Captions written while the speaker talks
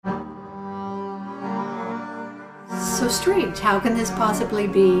so strange. How can this possibly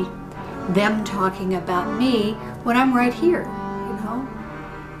be them talking about me when I'm right here, you know?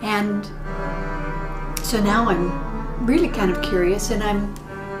 And so now I'm really kind of curious, and I'm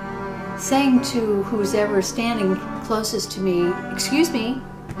saying to who's ever standing closest to me, excuse me,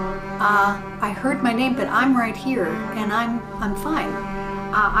 I heard my name, but I'm right here, and I'm fine.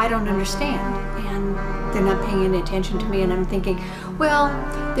 I don't understand. And they're not paying any attention to me, and I'm thinking, well,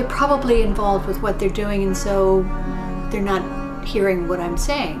 they're probably involved with what they're doing, and so they're not hearing what I'm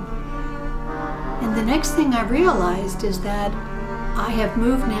saying. And the next thing I realized is that I have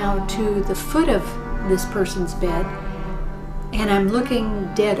moved now to the foot of this person's bed, and I'm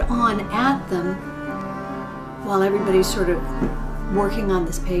looking dead on at them while everybody's sort of working on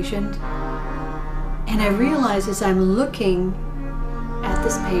this patient. And I realize as I'm looking at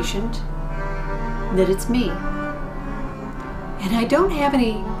this patient that it's me. And I don't have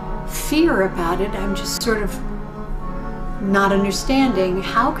any fear about it. I'm just sort of not understanding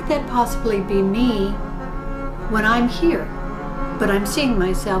how could that possibly be me when I'm here, but I'm seeing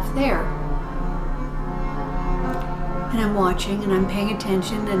myself there. And I'm watching and I'm paying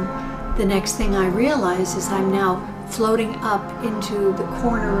attention, and the next thing I realize is I'm now floating up into the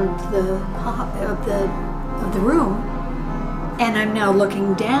corner of the room, and I'm now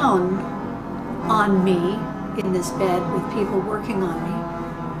looking down on me in this bed with people working on me.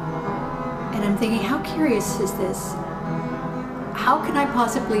 And I'm thinking, how curious is this? How can I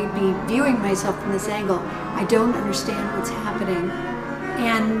possibly be viewing myself from this angle? I don't understand what's happening.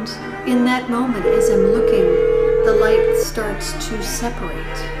 And in that moment, as I'm looking, the light starts to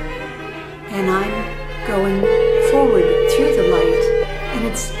separate. And I'm going forward through the light, and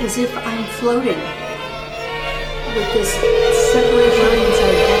it's as if I'm floating with this separation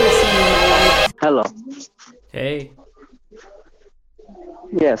I've never seen in my life. Hello. Hey,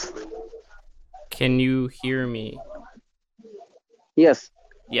 Yes. can you hear me? Yes.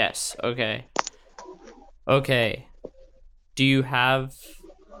 Yes, okay. Okay. Do you have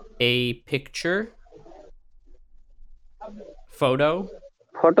a picture? Photo?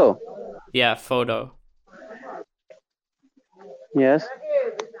 Photo. Yeah, photo. Yes.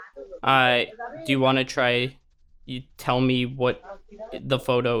 Do you want to try, you tell me what the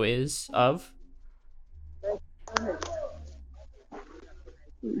photo is of?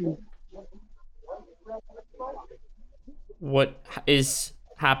 What is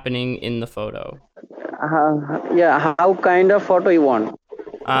happening in the photo? Yeah. How kind of photo you want?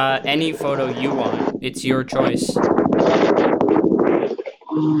 Any photo you want. It's your choice.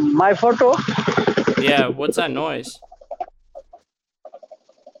 My photo. Yeah, what's that noise?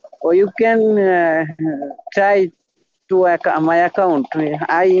 Or you can try to my account.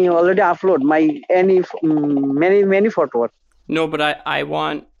 I already upload my many photos. No, but I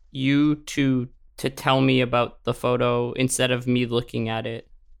want you to tell me about the photo instead of me looking at it.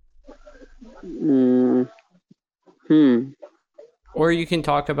 Hmm. Or you can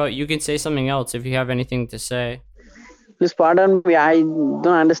say something else if you have anything to say. Please pardon me. I don't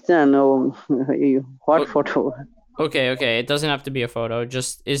understand. What photo? Okay. It doesn't have to be a photo.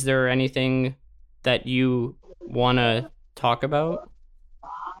 Just, is there anything that you want to talk about?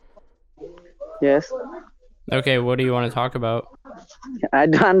 Yes. Okay, what do you want to talk about? I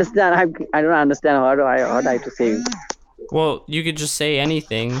don't understand. I don't understand what I to say. Well, you could just say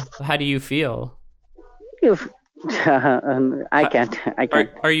anything. How do you feel? If I can't.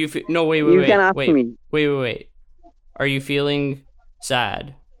 Are you no, wait. You can ask me. Wait. Are you feeling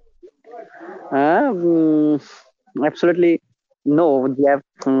sad? Absolutely no, Jeff.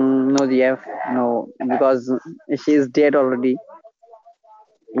 No, Jeff. No, because she is dead already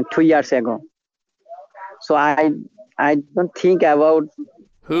 2 years ago. So I don't think about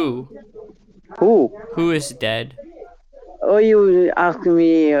Who who. is dead? Oh, you ask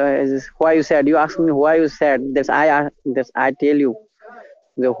me why you said. You ask me why you said. That's I tell you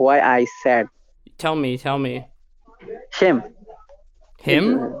the why I said. Tell me. Shame.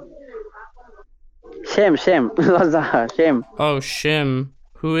 Him? Shame. Shame. Oh, Shim.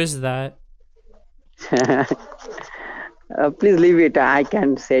 Who is that? Please leave it. I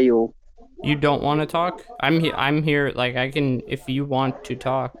can't say you. You don't want to talk? I'm here. Like, I can, if you want to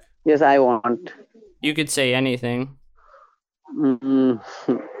talk. Yes, I want. You could say anything. No,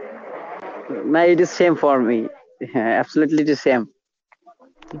 it is same for me. Absolutely the same.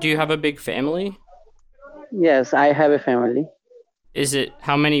 Do you have a big family? Yes, I have a family. Is it,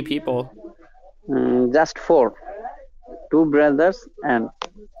 how many people? Just 4. 2 brothers and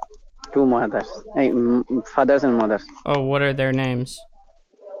 2 mothers. Fathers and mothers. Oh, what are their names?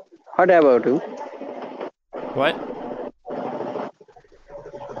 What about you? What?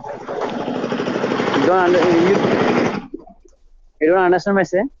 You don't understand my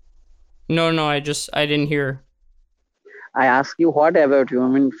say? No, I didn't hear. I ask you what about you? I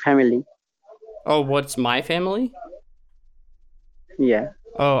mean family. Oh, what's my family? Yeah.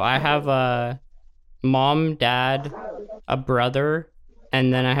 Oh, I have a mom, dad, a brother,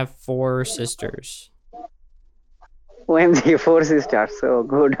 and then I have 4 sisters. OMG, four sisters. So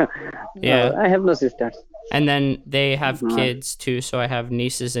good. Yeah. I have no sisters. And then they have Uh, kids too, so I have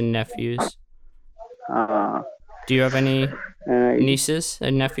nieces and nephews. uh, Do you have any uh, nieces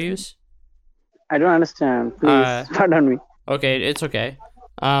and nephews? I don't understand. Please Uh, pardon me. okay, it's okay.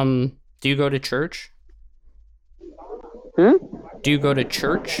 Do you go to church? Hmm? Do you go to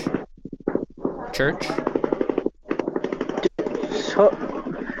church? Church? So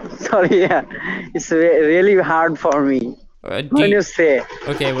sorry. Yeah, it's really hard for me Do when you, you say.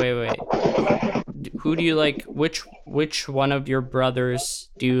 okay, wait. Who do you like? Which one of your brothers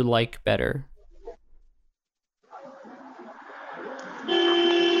do you like better?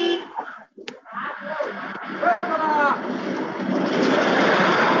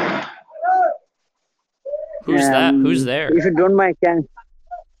 Who's that? Who's there? If you don't mind, can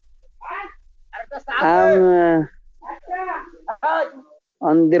I'm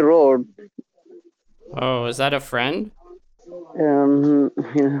on the road. Oh, is that a friend?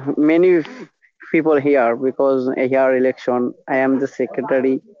 Many people here because here election. I am the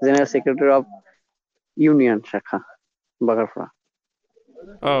general secretary of Union Shakha, Bagarpura.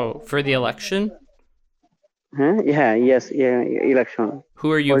 Oh, for the election? Huh? Yeah, yes, yeah, election.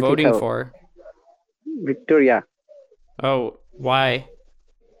 Who are you voting Political. for? Victoria. Oh, why?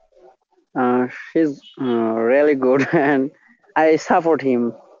 She's really good, and I support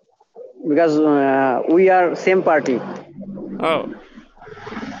him because we are same party. Oh,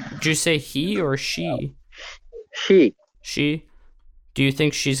 did you say he or she? She, She? Do you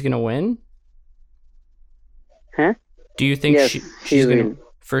think she's gonna win? huh? Do you think Yes, she's she gonna will.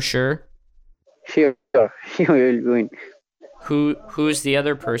 for sure? Sure, she will win. Who's the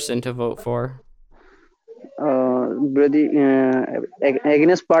other person to vote for? Brother,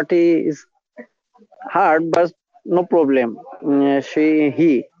 against party is hard, but no problem.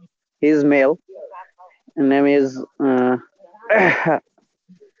 He is male. Name is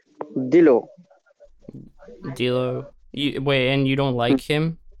Dilo. Dilo. Wait, and you don't like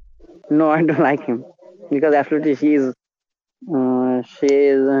him? No, I don't like him because absolutely he is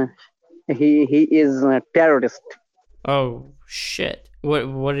a terrorist. Oh shit!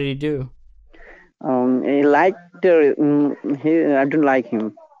 What did he do? He liked I don't like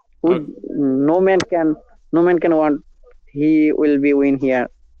him. Oh, No man can want. He will be win here.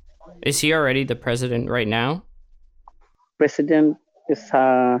 is he already the president right now? President is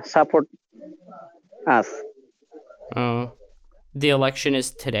support us. Oh, the election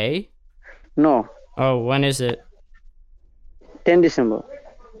is today? No, Oh, when is it? 10 December.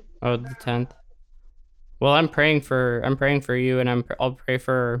 Oh, the 10th. Well, I'm praying for you, and I'll pray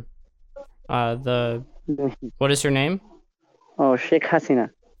for the what is her name? Oh, Sheikh Hasina.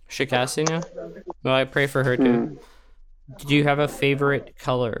 Sheikh Hasina? Well, I pray for her too. Do you have a favorite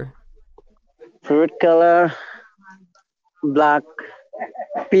color? Favorite color: black,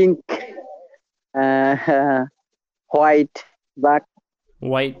 pink, white, black.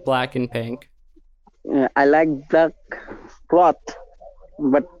 White, black, and pink. I like black cloth,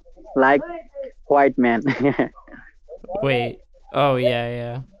 but like white man. Wait. Oh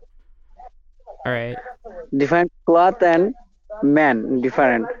yeah. All right. Different cloth and man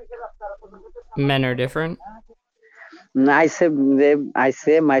different. Men are different. I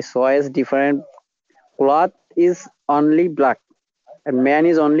say my choice different. Cloth is only black, and man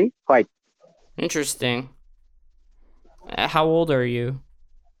is only white. Interesting. How old are you?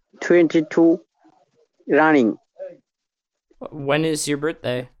 22 running. When is your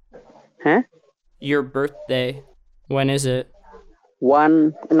birthday? Huh? Your birthday. When is it?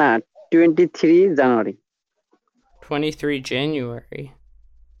 23 January. 23 January.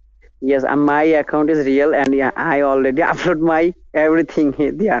 Yes, and my account is real, and yeah, I already upload my everything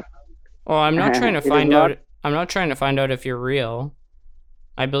there. Oh, I'm not trying to It is find not- out. I'm not trying to find out if you're real.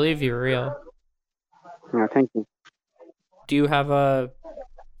 I believe you're real. Thank you. Do you have a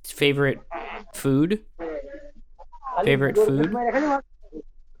favorite food? Favorite food?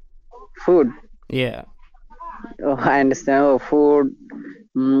 Food. Yeah. Oh, I understand. Oh, food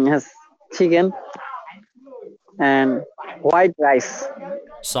has chicken and white rice.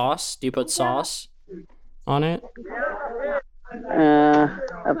 Sauce? Do you put sauce on it? Uh,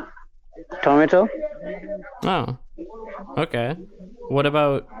 Tomato. Oh. Okay. What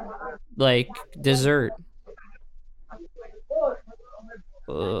about like dessert?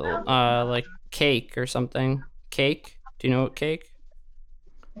 Like cake or something. Cake? Do you know what cake?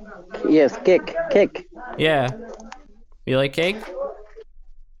 Yes, cake. Yeah. You like cake?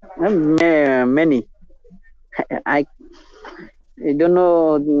 Many. I don't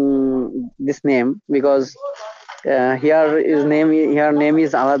know this name because her name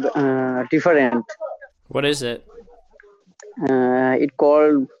is different. What is it? It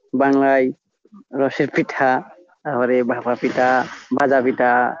called বাংলায় রসের পিঠা, তারপরে ভাপা পিঠা, ভাজা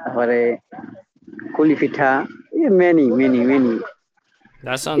পিঠা, তারপরে কুলি পিঠা. Many.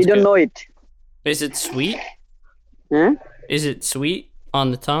 That You sounds don't good. know it. Is it sweet? Huh? Is it sweet on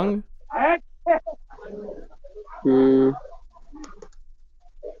the tongue? Mm,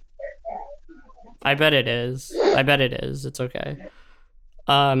 I bet it is. I bet it is. It's okay.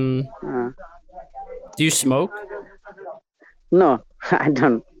 uh, Do you smoke? no, I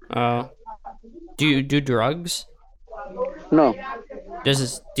don't. Do you do drugs? No,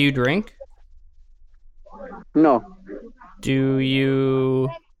 Do you drink? no, Do you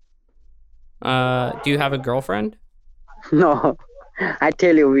have a girlfriend? no. I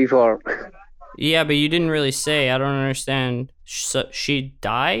tell you before. Yeah, but you didn't really say. I don't understand. So she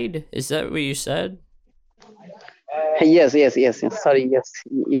died? Is that what you said? Yes. Sorry, yes.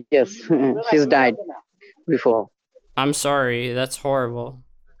 She's died before. I'm sorry. That's horrible.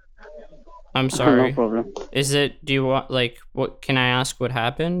 I'm No sorry. problem. Do you want, like, what, can I ask what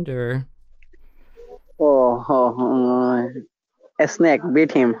happened, or? A snake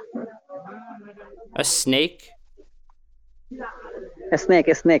beat him. A snake? A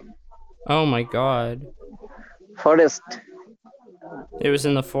snake. Oh my god. Forest. It was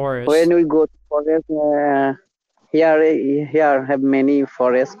in the forest. When we go to forest, here have many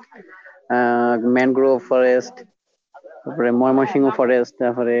forest, mangrove forest, তারপরে Mymensingh forest,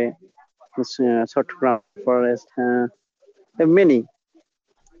 তারপরে Chittagong forest, have many.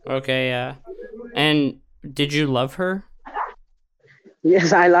 Okay, yeah. And did you love her? Yes,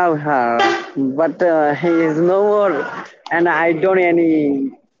 I love her, but he is no more, and I don't any.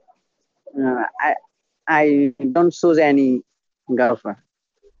 Uh, I don't choose any girlfriend.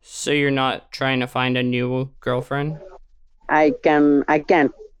 So you're not trying to find a new girlfriend? I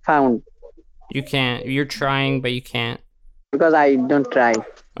can't found You can't. You're trying, but you can't. because I don't try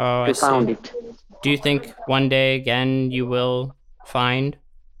Oh, to I found see. it. Do you think one day again you will find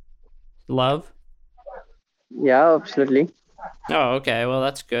love? Yeah, absolutely. Oh, okay. Well,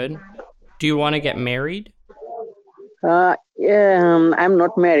 that's good. Do you want to get married? Yeah, I'm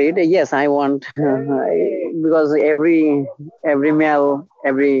not married. Yes, I want because every male,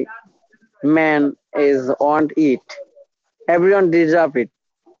 every man is want it. Everyone deserve it.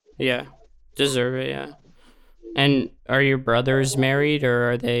 Yeah. Deserve it, yeah. And are your brothers married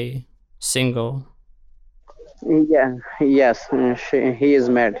or are they single? Yeah, yes, he is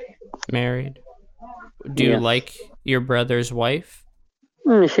married. Married. Do you Yes. like your brother's wife?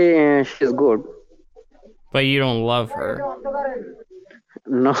 She's good. But you don't love her.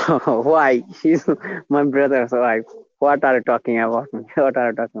 No, why? She's my brother's wife. What are you talking about? What are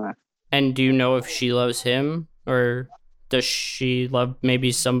you talking about? And do you know if she loves him or does she love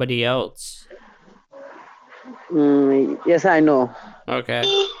maybe somebody else? Yes, I know. Okay.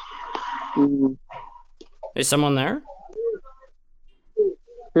 Mm, Is someone there?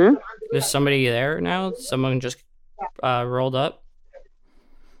 hmm? Is somebody there now? Someone just rolled up?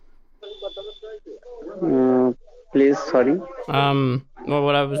 Please, sorry. Well,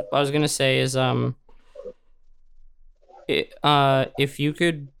 what I was gonna say is if you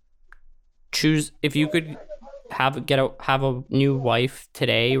could choose, if you could have a new wife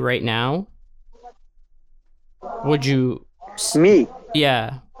today, right now, would you? Me?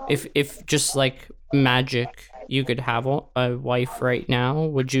 Yeah. If just like magic, you could have a wife right now,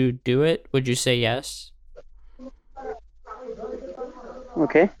 would you do it? Would you say yes?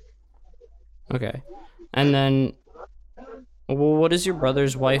 Okay. Okay. And then, well, what does your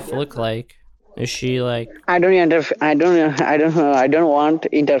brother's wife look like? Is she like? I don't want to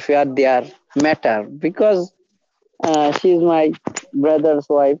interfere their matter because she's my brother's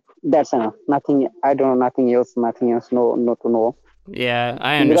wife. That's enough. Nothing. I don't know nothing else. Nothing else. No to know. Yeah,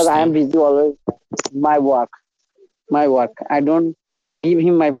 I Because I am understand. busy always. My work. I don't give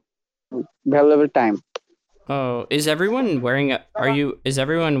him my valuable time. Oh, is everyone wearing a? Is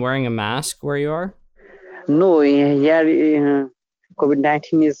everyone wearing a mask where you are? No, here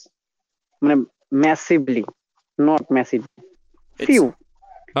COVID-19 is massively, not massive. Few.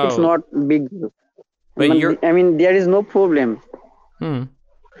 It's Oh, not big. but you're. I mean, there is no problem.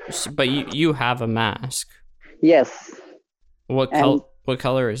 But you have a mask. Yes. What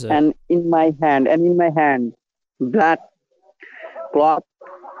color is it? And in my hand, black cloth,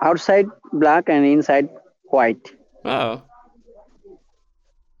 outside black and inside white. Oh.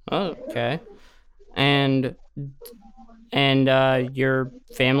 Oh, okay. And your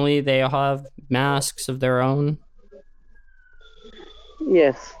family, they all have masks of their own?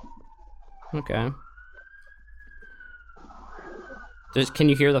 Yes. Okay. Can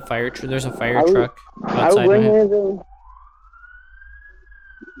you hear the fire truck? There's a fire Are you, truck are you outside going my. in the,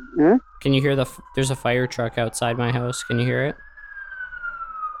 huh? Can you hear there's a fire truck outside my house? Can you hear it?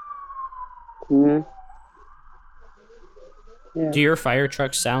 Hmm. Yeah. Do your fire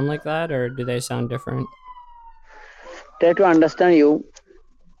trucks sound like that, or do they sound different? Try to understand you.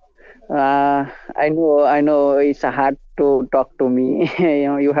 I know it's hard to talk to me.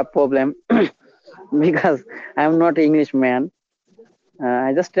 You have problem because I'm not English man.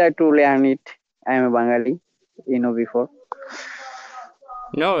 I just try to learn it. I'm a Bengali, before.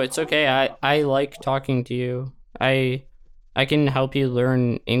 No, it's okay. I like talking to you. I can help you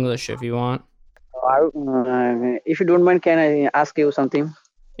learn English if you want. If you don't mind, can I ask you something?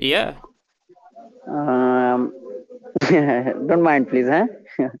 Yeah. Um, don't mind, please, huh?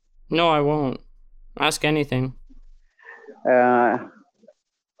 No, I won't. Ask anything. Uh,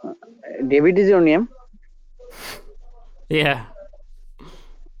 David is your name? Yeah.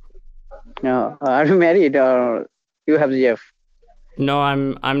 No. Are you married or you have Jeff? No,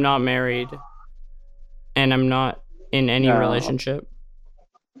 I'm not married, and I'm not in any relationship.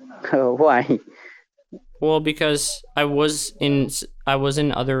 Why? Well, because I was in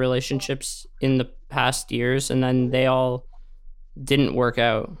other relationships in the past years, and then they all didn't work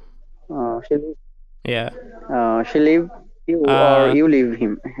out. She Yeah. she leave you or you leave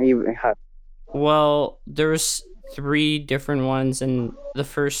him? Her. Well, there's 3 different ones, and the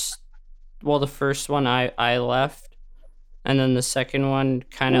first one I left, and then the second one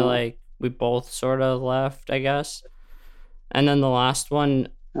kind of like we both sort of left, I guess. And then the last one,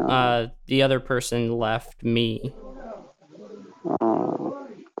 the other person left me.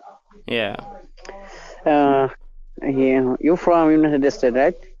 Yeah. You from United States,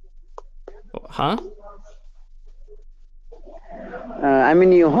 right? Huh? I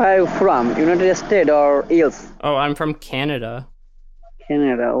mean, where are you from? United States or else? Oh, I'm from Canada.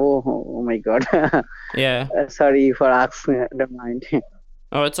 Canada. Oh my God. Yeah. Sorry for asking. Don't mind.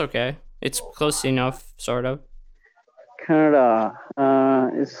 Oh, it's okay. It's close enough, sort of. Canada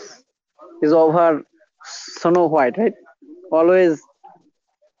is over Snow White, right? Always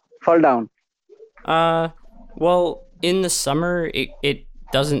fall down. Well, in the summer it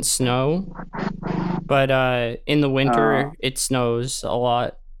doesn't snow, but in the winter it snows a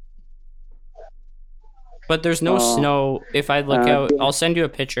lot. But there's no snow. If I look out, I'll send you a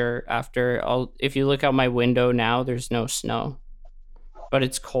picture after. If you look out my window now, there's no snow, but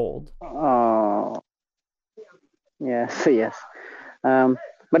it's cold. Yes, yes.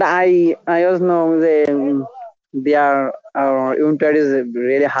 But I also know they are winter is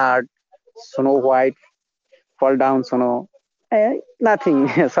really hard. Snow White, fall down snow. Nothing.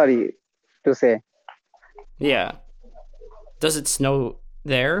 Sorry to say. Yeah. Does it snow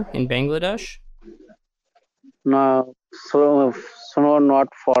there in Bangladesh? No, snow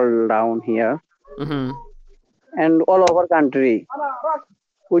not fall down here. Mm-hmm. And all over country,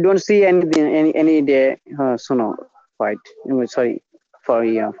 we don't see anything any day snow white. Sorry for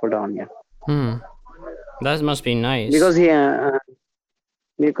fall down. Yeah. That must be nice.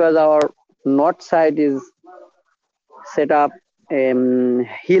 Because our north side is set up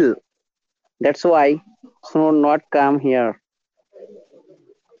hill. That's why snow not come here.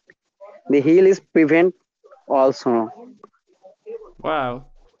 The hill is prevent all snow. Wow.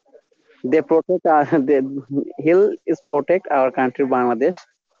 They protect the hill is protect our country Bangladesh,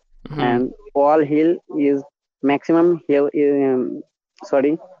 and all hill is maximum hill is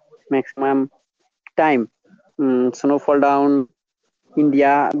maximum time snow fall down.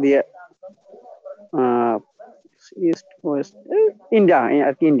 India the east west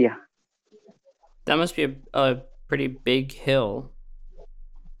India. That must be a pretty big hill.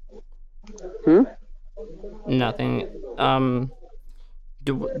 Nothing.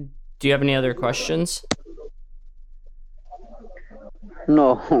 Do you have any other questions?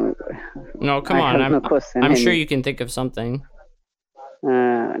 No. No, come on. I'm sure you can think of something.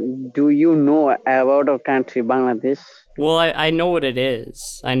 Do you know about our country, Bangladesh? Well, I know what it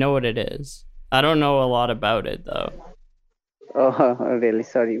is. I don't know a lot about it, though. Oh, really?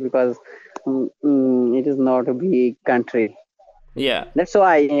 Sorry, because it is not a big country. Yeah. That's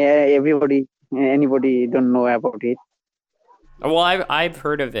why anybody don't know about it. Well, I've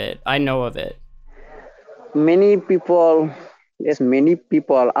heard of it. I know of it. Many people,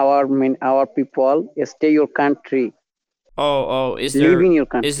 our people stay your country. Oh, live in your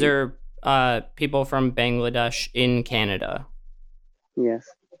country. Is there people from Bangladesh in Canada? Yes.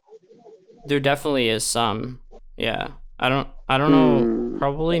 There definitely is some. Yeah. I don't know.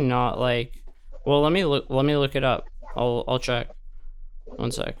 Probably not like. Well, let me look it up. I'll check.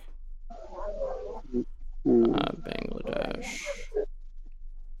 One sec. Bangladesh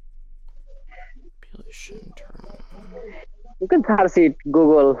population term. You can search it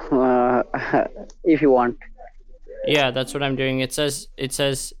Google if you want. Yeah, that's what I'm doing. It says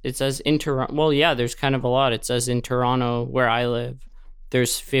in Toronto. Well, yeah, there's kind of a lot. It says in Toronto, where I live,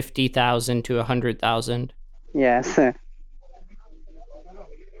 there's 50,000 to 100,000. Yes.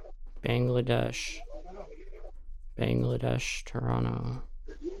 Bangladesh, Toronto.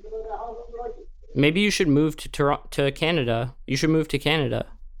 Maybe you should move to Canada. You should move to Canada.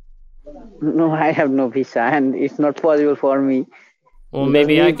 No, I have no visa, and it's not possible for me. Well, Because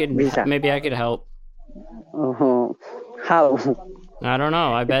maybe I need could. visa. Maybe I could help. How? I don't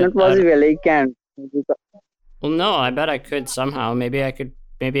know. I bet. Not possible. You can. Well, no, I bet I could somehow. Maybe I could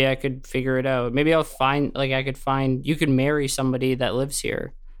figure it out. Maybe I'll find. Like, I could find. You could marry somebody that lives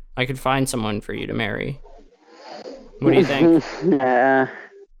here. I could find someone for you to marry. What do you think?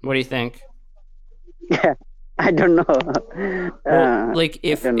 What do you think? I don't know. Well, like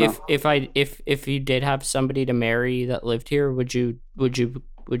I don't know. if you did have somebody to marry that lived here, would you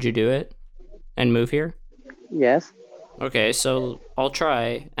do it and move here? Yes. Okay, so I'll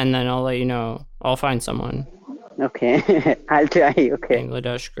try and then I'll let you know. I'll find someone. Okay. I'll try. Okay.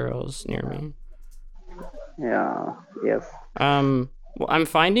 Bangladesh girls near me. Yeah. Yes. Well, I'm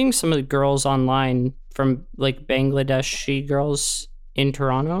finding some of the girls online from like Bangladeshi girls in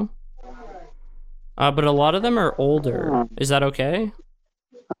Toronto. But a lot of them are older. Is that okay?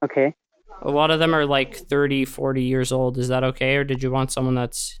 Okay. A lot of them are like 30, 40 years old. Is that okay? Or did you want someone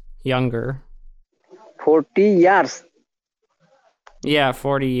that's younger? 40 years. Yeah,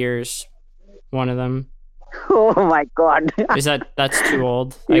 40 years. One of them. Oh my God. That's too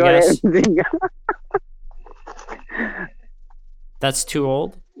old, I You are guess. everything. That's too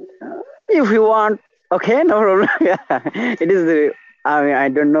old? If you want. Okay, no problem. It is. I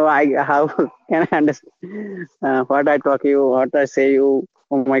don't know. How can I understand what I talk you, what I say you.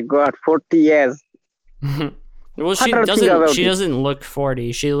 Oh my God, 40 years. Well, she What do you think about it? doesn't look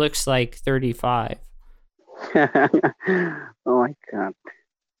 40. She looks like 35. Oh my God.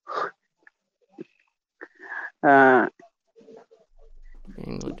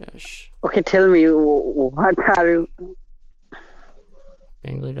 Bangladesh. Okay, tell me, what are you?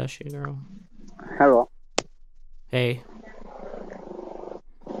 Bangladeshi girl. Hello. Hey.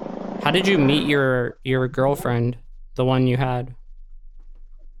 How did you meet your girlfriend, the one you had?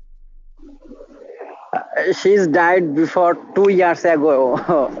 She's died before 2 years ago.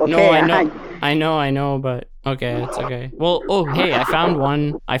 Okay. No, I know, but okay, it's okay. Well, oh, hey, I found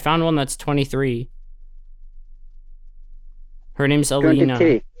one that's 23. Her name's Alina.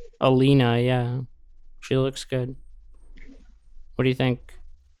 23. Alina, yeah. She looks good. What do you think?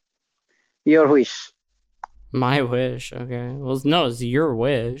 Your wish. My wish, okay. Well, no, it's your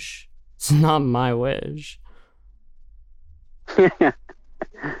wish. It's not my wish.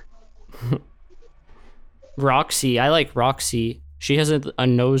 Roxy, I like Roxy. She has a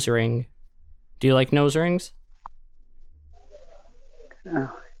nose ring. Do you like nose rings? I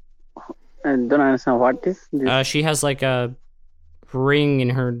don't understand what is this. She has like a ring in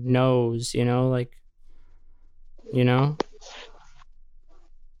her nose, like, No.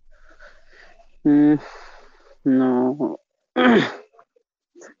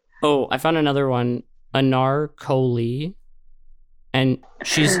 Oh, I found another one. Anar Kohli. And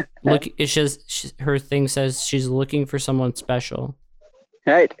she's her thing says she's looking for someone special.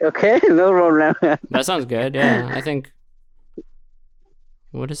 Right. Okay. No problem. That sounds good. Yeah, I think.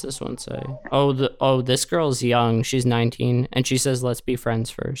 What does this one say? This girl's young. She's 19, and she says, "Let's be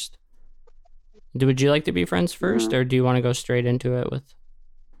friends first." Would you like to be friends first, or do you want to go straight into it with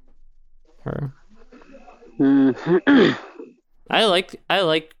her? I like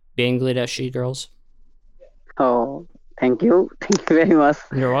Bangladeshi girls. Oh, thank you. Thank you very much.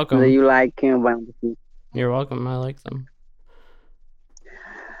 You're welcome. So you like Bangladeshi. You're welcome. I like them.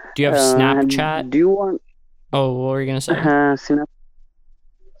 Do you have Snapchat? Do you want? Oh, what were you gonna say?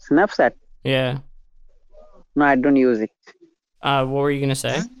 Snapchat? Yeah. No, I don't use it. What were you gonna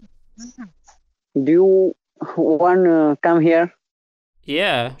say? Do you want to come here?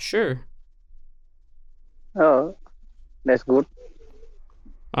 Yeah, sure. Oh, that's good.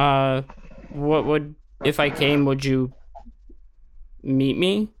 What would if I came? Would you meet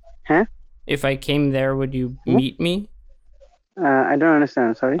me? Huh? If I came there, would you meet me? I don't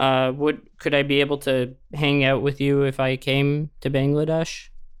understand. Sorry. Could I be able to hang out with you if I came to Bangladesh?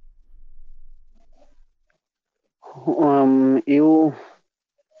 You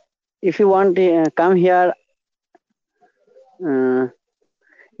if you want, come here. Uh,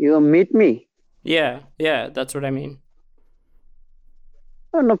 you meet me. Yeah, that's what I mean.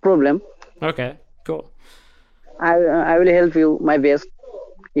 Oh, no problem. Okay, cool. I will help you my best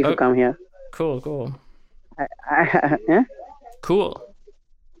if you Oh, come here. cool. Eh? Cool.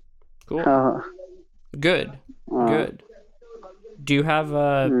 Uh, Good. uh, Do you have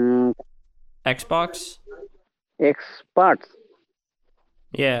a mm, Xbox? experts.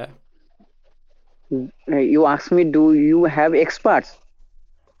 Yeah. You ask me, do you have experts?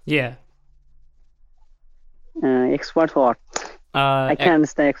 Yeah. Experts what? Uh, I can't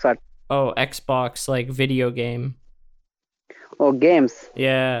understand expert. Xbox, like video game. Oh, games.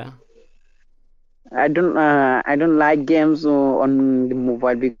 Yeah. I don't like games on the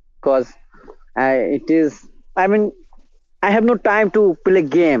mobile because it is. I mean, I have no time to play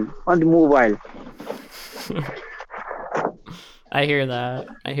game on the mobile. I hear that.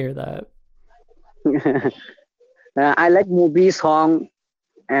 I like movie song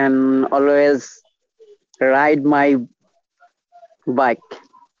and always ride my bike.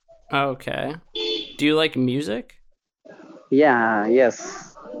 Okay. Do you like music? Yeah,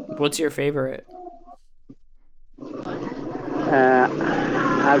 yes. What's your favorite?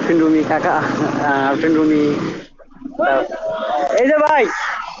 Alvin Rumi Kaka, Alvin Rumi. এই যে ভাই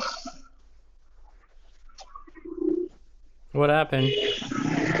What happened?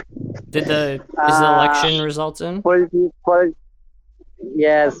 Is the election results in?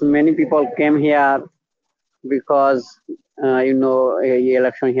 yes, many people came here because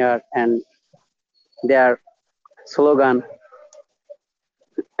election here and their slogan.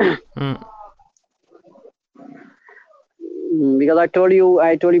 Because I told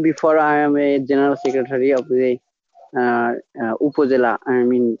you before, I am a general secretary of the Upozela. I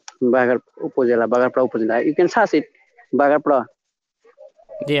mean Bagarpura Upozela. You can search it, Bagarpura.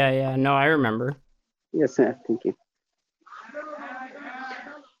 Yeah. No, I remember. Yes, sir. Thank you.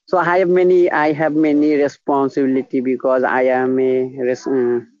 So I have many responsibility because I am a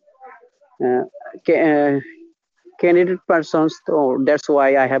candidate person. So that's why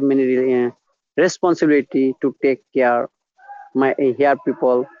I have many responsibility to take care my here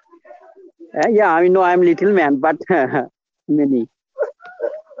people. Yeah, I know I'm little man, but many.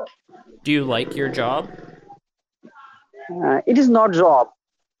 Do you like your job? It is not job.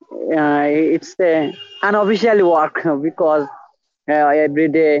 It's a unofficial work because every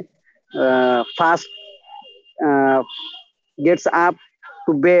day fast gets up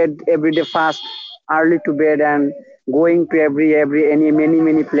to bed every day fast early to bed and going to every any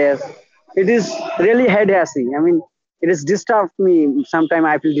many place. It is really headache. I mean, it is disturbed me. Sometimes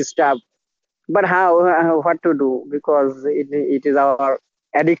I feel disturbed. But how? What to do? Because it is our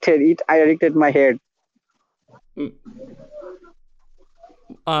addicted. I addicted my head.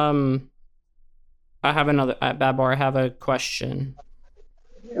 I have another Babar. I have a question.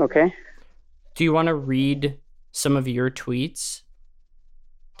 Okay. Do you want to read some of your tweets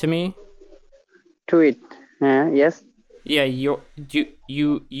to me? Tweet. Yes. Yeah, you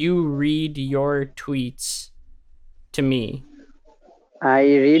read your tweets to me. I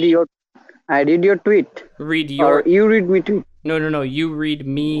read your tweet. Read your. Or you read me tweet. No. You read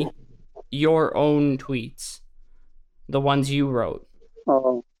me your own tweets, the ones you wrote.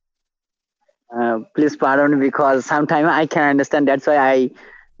 Oh. Please pardon me because sometimes I can understand. That's why I.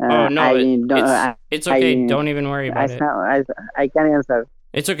 It's okay. Don't even worry about it. I can answer.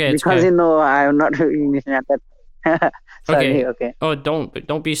 It's okay. Because I'm not English. Sorry. Okay. Oh,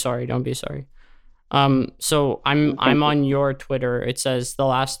 don't be sorry. Don't be sorry. So I'm on your Twitter. It says the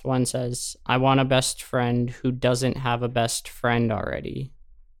last one says, "I want a best friend who doesn't have a best friend already."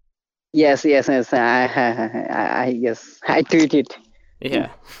 Yes. I yes. I tweeted. Yeah.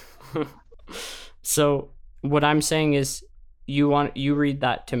 So what I'm saying is, you read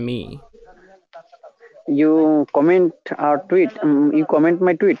that to me. You comment our tweet. You comment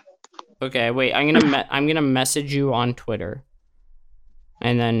my tweet. Okay, wait. I'm gonna message you on Twitter,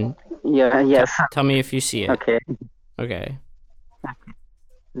 and then yes. Tell me if you see it. Okay. Okay.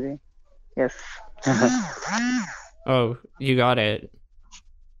 Yes. Oh, you got it.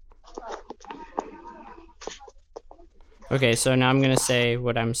 Okay, so now I'm gonna say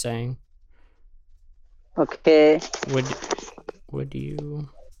what I'm saying. Okay. Would you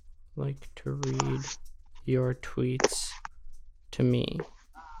like to read your tweets to me?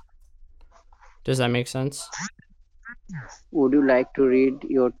 Does that make sense? Would you like to read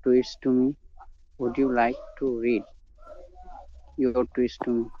your tweets to me? Would you like to read your tweets to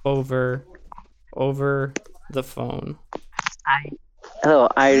me? Over the phone. I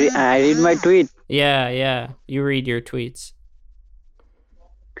read my tweet. Yeah. You read your tweets.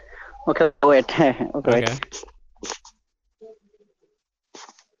 Okay, wait. Okay, wait. Okay.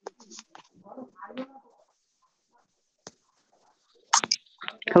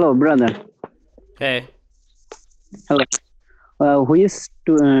 Hello, brother. Hey, Hello. Who is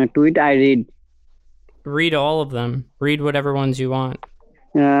tweet I read? read all of them. Read whatever ones you want.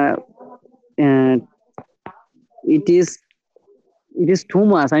 Uh, uh, it is too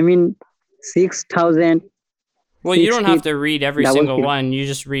much. I mean, 6,000 Well, you don't have sixty to read every double single six. one. You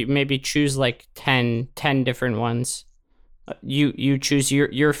just maybe choose like 10 different ones. You choose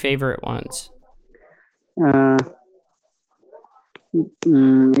your favorite ones. Uh,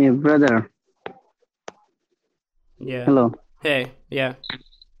 yeah, brother. Yeah. Hello. Hey, yeah.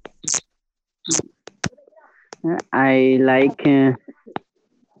 I like.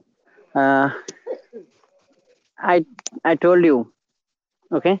 Uh, I I told you.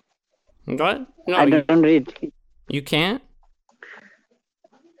 Okay. What? No, I don't read. you can't?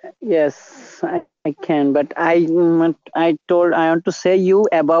 Yes, I can, but I want to say you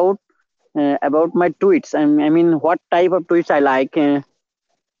about my tweets. I mean, what type of tweets I like.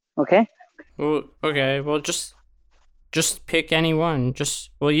 Okay. Well, okay. Well, just pick any one. Just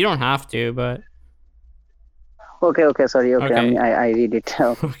well, you don't have to, but Okay. Okay. Sorry. Okay. I mean, okay. I read it.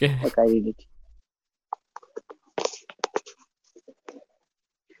 Okay. Okay. I read it.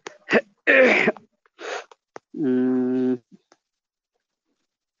 Mm.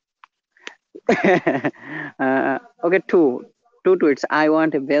 Okay. Two tweets. I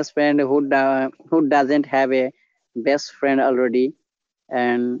want a best friend who doesn't have a best friend already,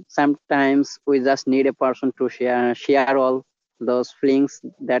 and sometimes we just need a person to share all those feelings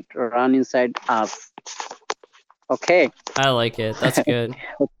that run inside us. Okay. I like it. That's good.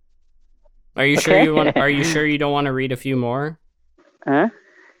 Are you sure Okay. you want? Are you sure you don't want to read a few more? Huh?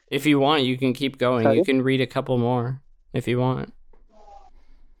 If you want, you can keep going. You Sorry. can read a couple more if you want.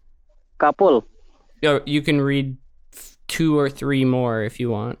 Couple. You can read 2 or 3 more if you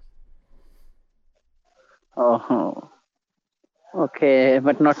want. Oh. Okay,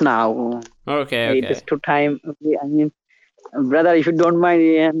 but not now. Okay, It is okay. too time. I mean, brother, if you don't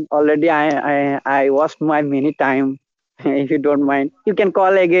mind, already I wasted my many time. If you don't mind, you can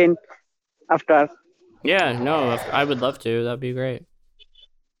call again after. Yeah, no, I would love to. That'd be great.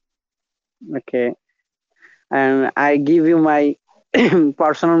 Okay, and I give you my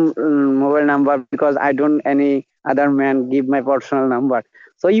personal mobile number because I don't any other man give my personal number.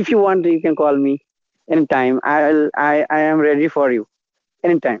 So if you want, you can call me anytime. I am ready for you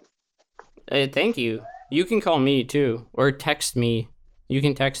anytime. Thank you. You can call me too, or text me. You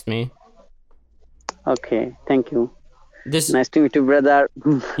can text me. Okay, thank you. This Nice to meet you, brother.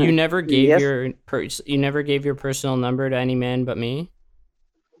 you never gave Yes. you never gave your personal number to any man but me.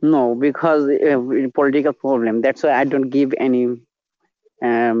 No, because political problem. That's why I don't give any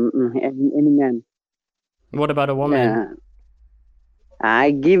man. What about a woman? Uh,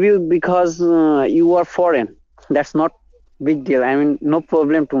 I give you because you are foreign. That's not big deal. I mean, no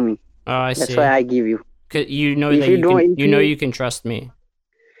problem to me. Oh, I That's why see. I give you. 'Cause you know If that you don't, if you can trust me.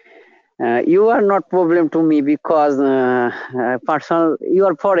 you are not problem to me because personal. You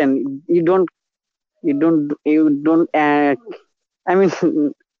are foreign. You don't. I mean,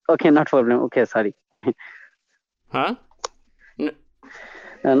 okay, not problem. Okay, sorry. Huh?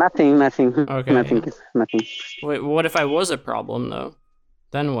 Nothing, nothing, Okay. nothing. Wait, what if I was a problem though?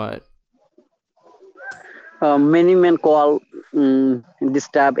 Then what? Many men call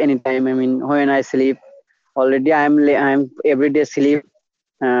disturb anytime. I mean, when I sleep, already I'm every day sleep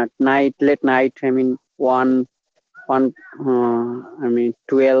night late night. I mean one I mean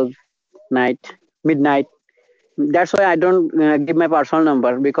 12 night midnight. That's why I don't give my personal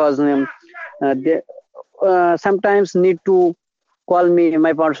number because they sometimes need to call me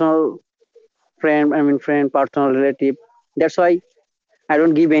my personal friend. I mean friend, personal relative. That's why I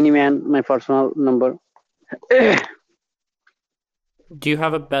don't give any man my personal number. Do you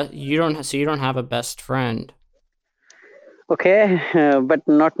have a best? You don't. So you don't have a best friend. Okay, but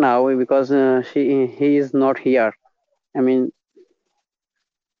not now because he is not here. I mean,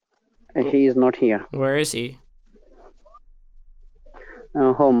 he is not here. Where is he?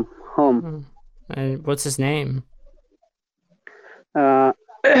 Home, home. Hmm. And what's his name? Uh,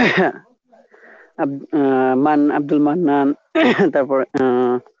 Abdul Mannan, তারপর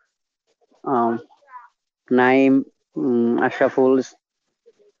um, Naim, Ashraful,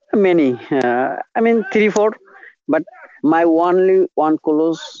 many. I mean 3 4, but my only one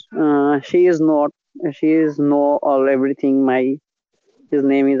close. She is not. She is know all everything. His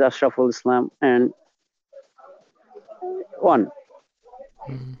name is Ashraful Islam and one.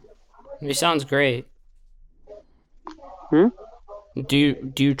 Hmm. He sounds great. Hmm? Do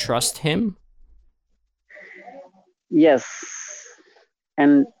you trust him? Yes,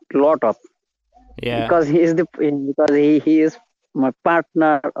 and lot of Yeah. because he is my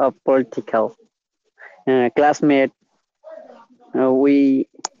partner of political classmate. We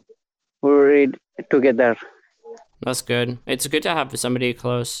read together. That's good. It's good to have somebody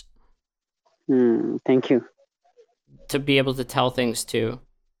close Thank you. to be able to tell things to.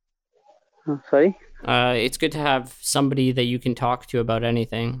 Sorry. It's good to have somebody that you can talk to about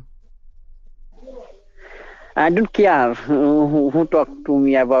anything. I don't care who talk to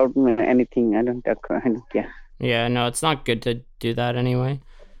me about anything. I don't care. Yeah, no, it's not good to do that anyway.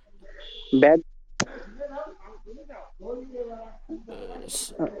 Bad.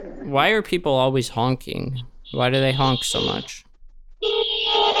 Why are people always honking? Why do they honk so much?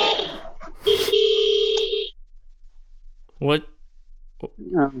 What?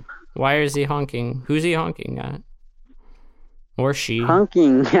 Why is he honking? Who's he honking at? Or she?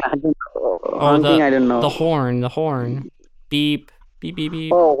 Honking. I don't know. Oh, Honking. I don't know. The horn. Beep, beep, beep,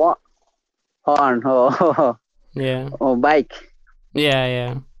 beep. Oh, what? Horn. Oh, Yeah. oh, bike.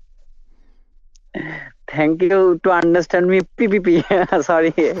 Yeah. Thank you to understand me. PPP.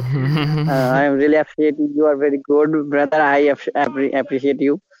 Sorry. I really appreciate you. You are very good, brother. I appreciate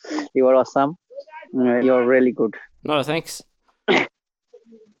you. You are awesome. You are really good. No, thanks.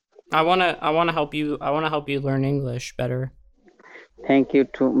 I wanna help you. I wanna help you learn English better. Thank you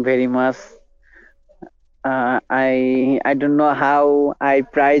too very much. I don't know how I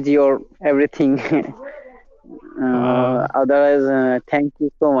prize your everything. Otherwise, thank you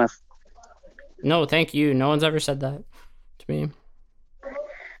so much. No, thank you. No one's ever said that to me.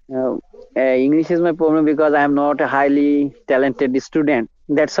 English is my problem because I am not a highly talented student.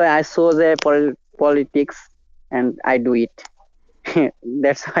 That's why I chose a politics and I do it.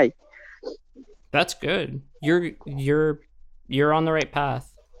 That's why. That's good. You're on the right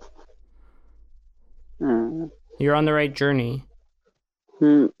path. You're on the right journey.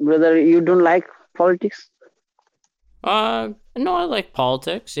 Brother, you don't like politics? No, I like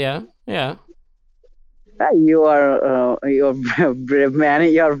politics. Yeah. You are you're a brave man.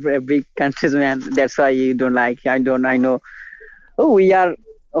 You're a big country's man. That's why you don't like. I know. Oh, we are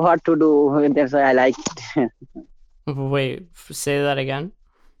what to do. That's why I like it. Wait, say that again.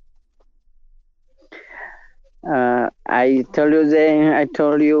 I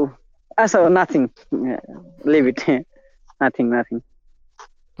told you. So nothing. Leave it. Nothing.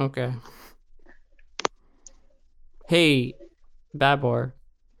 Okay. Hey, Babor.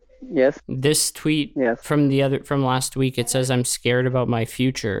 Yes. This tweet from last week, it says I'm scared about my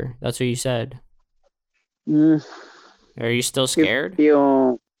future. That's what you said. Are you still scared?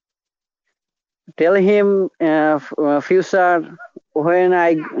 You tell him future when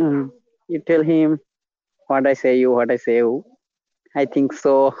you tell him what I say you. I think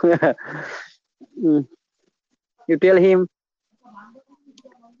so. You tell him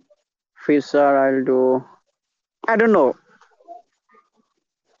future I'll do. I don't know.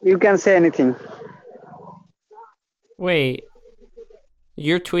 You can say anything. Wait,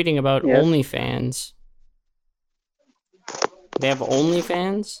 you're tweeting about OnlyFans. They have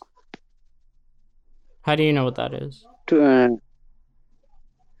OnlyFans? How do you know what that is?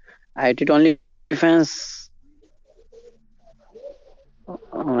 I did OnlyFans.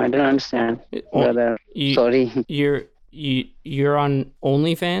 Oh, I don't understand, brother. Sorry. You're on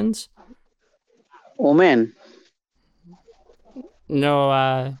OnlyFans? Oh man.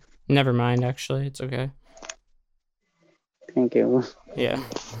 No, never mind. Actually, it's okay. Thank you. Yeah.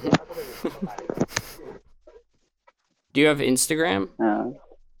 Do you have Instagram?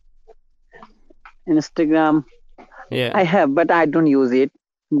 Instagram. Yeah. I have, but I don't use it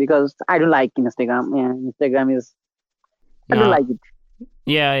because I don't like Instagram. Yeah, Instagram is. I don't like it.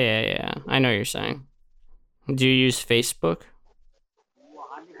 Yeah. I know what you're saying. Do you use Facebook?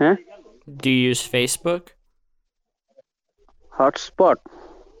 Huh? Do you use Facebook? Hotspot.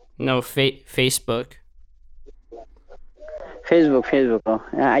 No, Facebook. Facebook. Oh,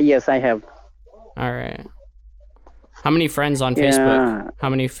 yes, I have. All right. How many friends on Facebook? How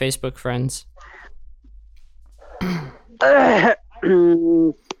many Facebook friends?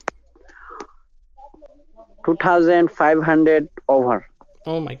 2,500 over.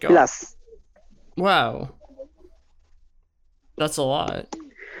 Oh my god. Plus. Wow. That's a lot.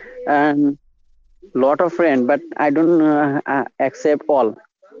 And lot of friends, but I don't accept all.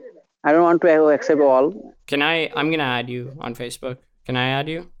 I don't want to accept all. I'm gonna add you on Facebook. Can I add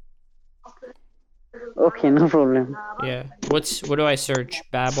you? Okay, no problem. Yeah. What do I search?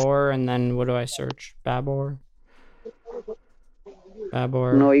 Babor, and then what do I search? Babor.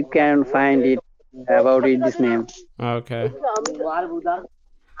 No, you can find it. about it, this name. Okay.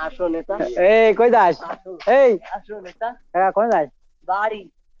 Hey, কই যাস? Hey, হ্যাঁ, কোন যাস?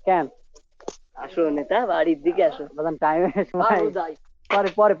 কেন? বাদাম time এর সময়।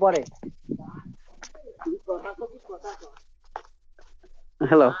 পরে।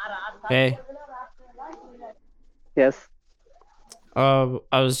 Hello. Hey. Yes.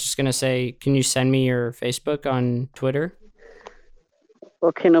 I was just gonna say, can you send me your Facebook on Twitter?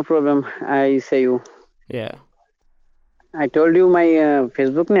 Okay, no problem. I say you. Yeah. I told you my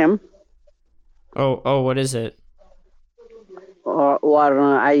Facebook name. Oh, what is it? Or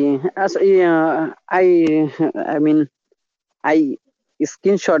I mean I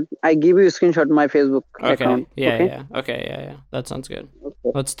screenshot. I give you a screenshot my Facebook Okay. account. Yeah, Okay. yeah. Okay, yeah. That sounds good. Okay.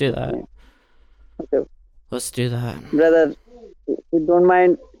 Let's do that. Okay. Let's do that. Brother, if you don't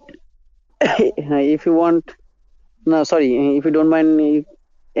mind, if you want, no, sorry, if you don't mind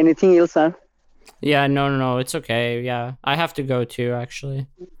anything else, sir. Yeah, no. It's okay. Yeah. I have to go too, actually.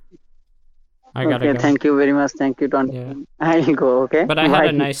 I gotta Okay, go. thank you very much. Thank you, Don. Yeah. I'll go. Okay. But I had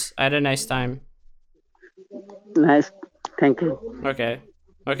Bye. a nice time. Nice. Thank you. Okay.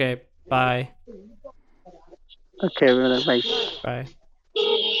 Bye. Okay, brother. Bye. Bye.